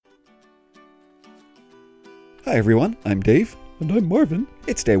Hi everyone, I'm Dave. And I'm Marvin.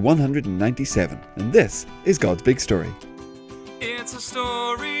 It's day 197, and this is God's Big Story. It's a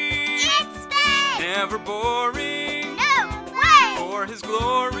story. It's big. Never boring. No way. For His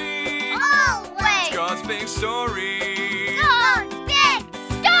glory. Always. It's God's big story. God's big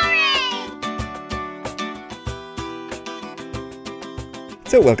story.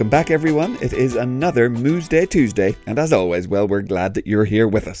 So welcome back everyone. It is another Moose Day Tuesday, and as always, well, we're glad that you're here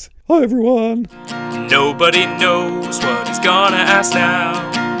with us. Hi everyone. Nobody knows what he's gonna ask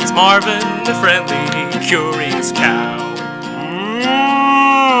now. It's Marvin, the friendly, curious cow.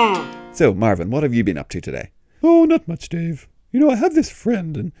 So Marvin, what have you been up to today? Oh, not much, Dave. I have this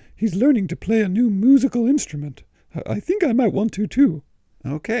friend and he's learning to play a new musical instrument. I think I might want to too.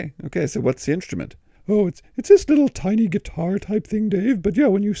 Okay, so what's the instrument? Oh, it's this little tiny guitar type thing, Dave. But yeah,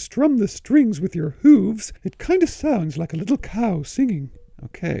 when you strum the strings with your hooves, it kind of sounds like a little cow singing.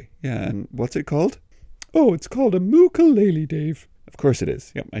 Okay, yeah, and what's it called? Oh, it's called a mookalele, Dave. Of course it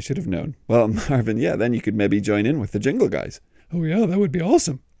is. Yep, I should have known. Well, Marvin, yeah, then you could maybe join in with the jingle guys. Oh yeah, that would be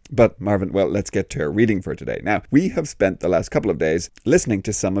awesome. But Marvin, well, let's get to our reading for today. Now, we have spent the last couple of days listening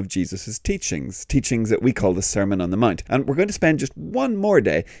to some of Jesus' teachings that we call the Sermon on the Mount. And we're going to spend just one more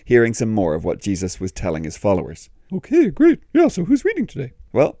day hearing some more of what Jesus was telling his followers. Okay, great. Yeah, so who's reading today?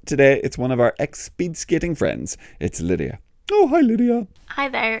 Well, today it's one of our ex-speed skating friends. It's Lydia. Oh, hi Lydia. Hi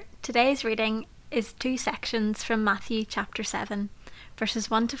there. Today's reading is two sections from Matthew chapter 7, verses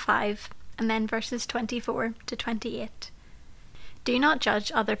 1 to 5, and then verses 24 to 28. Do not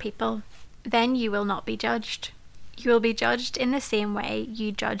judge other people, then you will not be judged. You will be judged in the same way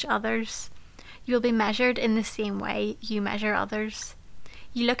you judge others. You will be measured in the same way you measure others.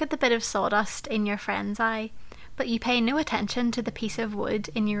 You look at the bit of sawdust in your friend's eye, but you pay no attention to the piece of wood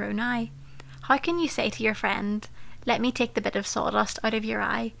in your own eye. How can you say to your friend, "Let me take the bit of sawdust out of your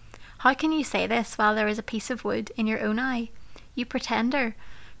eye"? How can you say this while there is a piece of wood in your own eye? You pretender!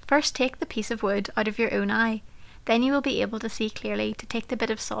 First take the piece of wood out of your own eye. Then you will be able to see clearly to take the bit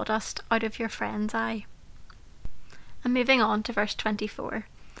of sawdust out of your friend's eye. And moving on to verse 24.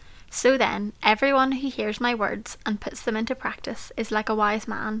 So then, everyone who hears my words and puts them into practice is like a wise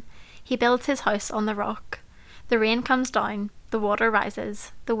man. He builds his house on the rock. The rain comes down, the water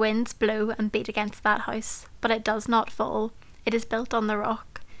rises, the winds blow and beat against that house, but it does not fall. It is built on the rock.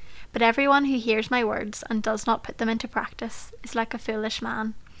 But everyone who hears my words and does not put them into practice is like a foolish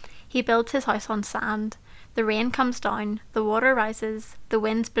man. He builds his house on sand. The rain comes down, the water rises, the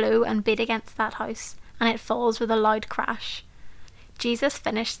winds blow and beat against that house, and it falls with a loud crash. Jesus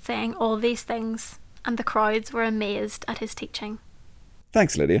finished saying all these things, and the crowds were amazed at his teaching.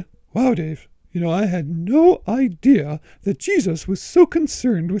 Thanks, Lydia. Wow, Dave. I had no idea that Jesus was so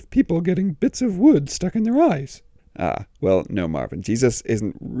concerned with people getting bits of wood stuck in their eyes. Ah, well, no, Marvin. Jesus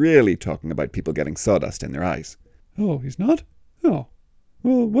isn't really talking about people getting sawdust in their eyes. Oh, he's not? Oh.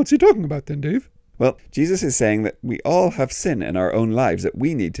 Well, what's he talking about then, Dave? Well, Jesus is saying that we all have sin in our own lives that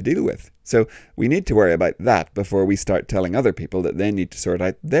we need to deal with. So we need to worry about that before we start telling other people that they need to sort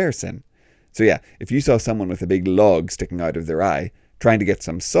out their sin. So yeah, if you saw someone with a big log sticking out of their eye, trying to get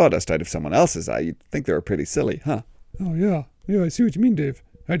some sawdust out of someone else's eye, you'd think they were pretty silly, huh? Oh, yeah. Yeah, I see what you mean, Dave.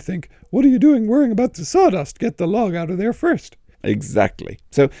 I'd think, what are you doing worrying about the sawdust? Get the log out of there first. Exactly.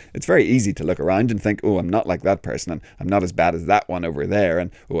 So it's very easy to look around and think, oh, I'm not like that person, and I'm not as bad as that one over there,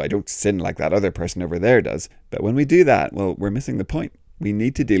 and oh, I don't sin like that other person over there does. But when we do that, well, we're missing the point. We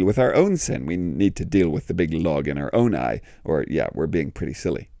need to deal with our own sin. We need to deal with the big log in our own eye, or yeah, we're being pretty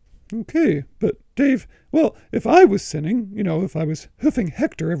silly. Okay, but Dave, well, if I was sinning, if I was hoofing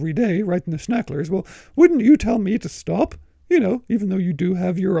Hector every day right in the snacklers, well, wouldn't you tell me to stop? Even though you do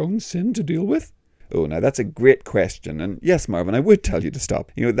have your own sin to deal with? Oh, now that's a great question. And yes, Marvin, I would tell you to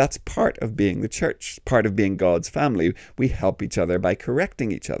stop. That's part of being the church, part of being God's family. We help each other by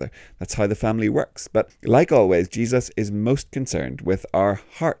correcting each other. That's how the family works. But like always, Jesus is most concerned with our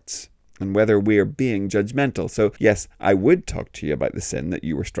hearts and whether we're being judgmental. So yes, I would talk to you about the sin that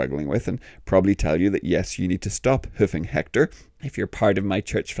you were struggling with and probably tell you that yes, you need to stop hoofing Hector. If you're part of my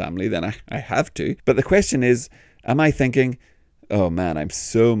church family, then I have to. But the question is, am I thinking, oh man, I'm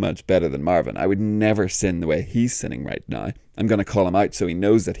so much better than Marvin. I would never sin the way he's sinning right now. I'm going to call him out so he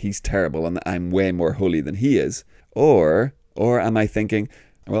knows that he's terrible and that I'm way more holy than he is. Or am I thinking,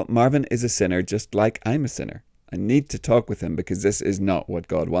 well, Marvin is a sinner just like I'm a sinner. I need to talk with him because this is not what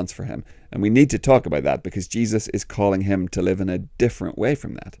God wants for him. And we need to talk about that because Jesus is calling him to live in a different way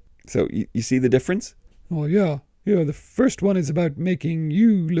from that. So you see the difference? Oh, yeah. The first one is about making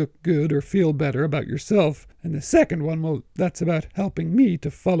you look good or feel better about yourself. And the second one, well, that's about helping me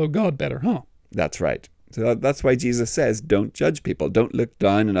to follow God better, huh? That's right. So that's why Jesus says, don't judge people. Don't look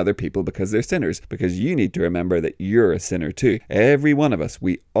down on other people because they're sinners, because you need to remember that you're a sinner too. Every one of us,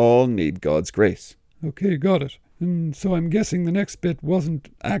 we all need God's grace. Okay, got it. And so I'm guessing the next bit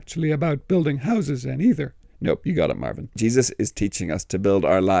wasn't actually about building houses then either. Nope, you got it, Marvin. Jesus is teaching us to build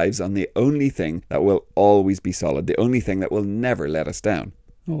our lives on the only thing that will always be solid, the only thing that will never let us down.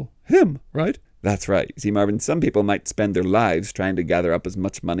 Oh, him, right? That's right. See, Marvin, some people might spend their lives trying to gather up as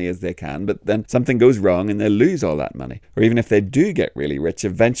much money as they can, but then something goes wrong and they lose all that money. Or even if they do get really rich,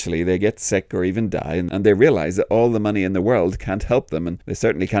 eventually they get sick or even die, and they realize that all the money in the world can't help them, and they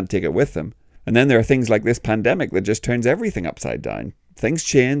certainly can't take it with them. And then there are things like this pandemic that just turns everything upside down. Things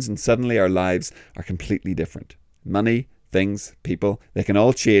change and suddenly our lives are completely different. Money, things, people, they can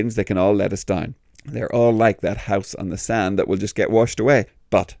all change, they can all let us down. They're all like that house on the sand that will just get washed away.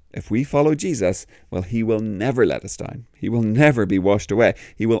 But if we follow Jesus, well, he will never let us down. He will never be washed away.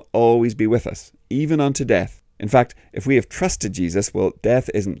 He will always be with us, even unto death. In fact, if we have trusted Jesus, well, death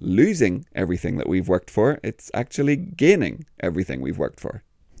isn't losing everything that we've worked for. It's actually gaining everything we've worked for.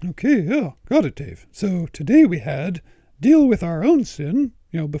 Okay, yeah, got it, Dave. So today we had deal with our own sin,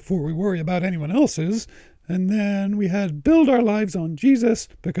 before we worry about anyone else's, and then we had build our lives on Jesus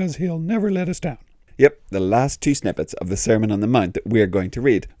because he'll never let us down. Yep, the last two snippets of the Sermon on the Mount that we're going to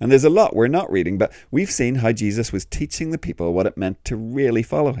read. And there's a lot we're not reading, but we've seen how Jesus was teaching the people what it meant to really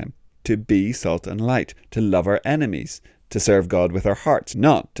follow him, to be salt and light, to love our enemies, to serve God with our hearts,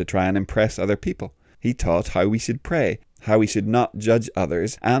 not to try and impress other people. He taught how we should pray, how we should not judge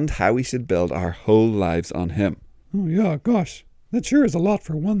others, and how we should build our whole lives on him. Oh yeah, gosh, that sure is a lot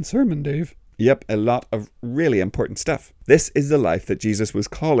for one sermon, Dave. Yep, a lot of really important stuff. This is the life that Jesus was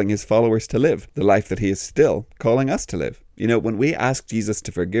calling his followers to live, the life that he is still calling us to live. When we ask Jesus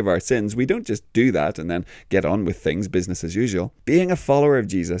to forgive our sins, we don't just do that and then get on with things business as usual. Being a follower of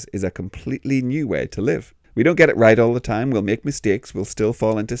Jesus is a completely new way to live. We don't get it right all the time, we'll make mistakes, we'll still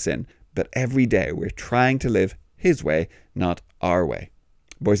fall into sin, but every day we're trying to live his way, not our way.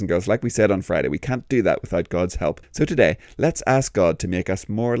 Boys and girls, like we said on Friday, we can't do that without God's help. So today, let's ask God to make us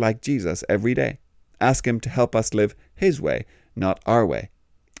more like Jesus every day. Ask him to help us live his way, not our way.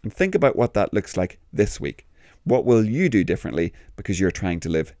 And think about what that looks like this week. What will you do differently because you're trying to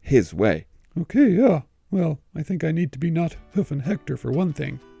live his way? Okay, yeah. Well, I think I need to be not hoofing Hector for one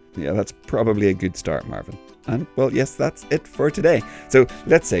thing. Yeah, that's probably a good start, Marvin. And, well, yes, that's it for today. So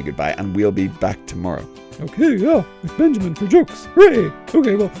let's say goodbye and we'll be back tomorrow. Okay, yeah, with Benjamin for jokes. Hooray!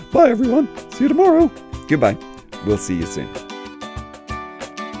 Okay, well, bye everyone. See you tomorrow. Goodbye. We'll see you soon.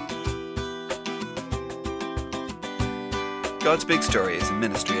 God's Big Story is a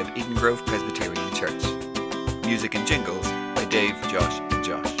ministry of Eden Grove Presbyterian Church. Music and jingles by Dave, Josh, and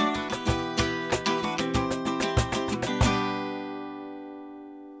Josh.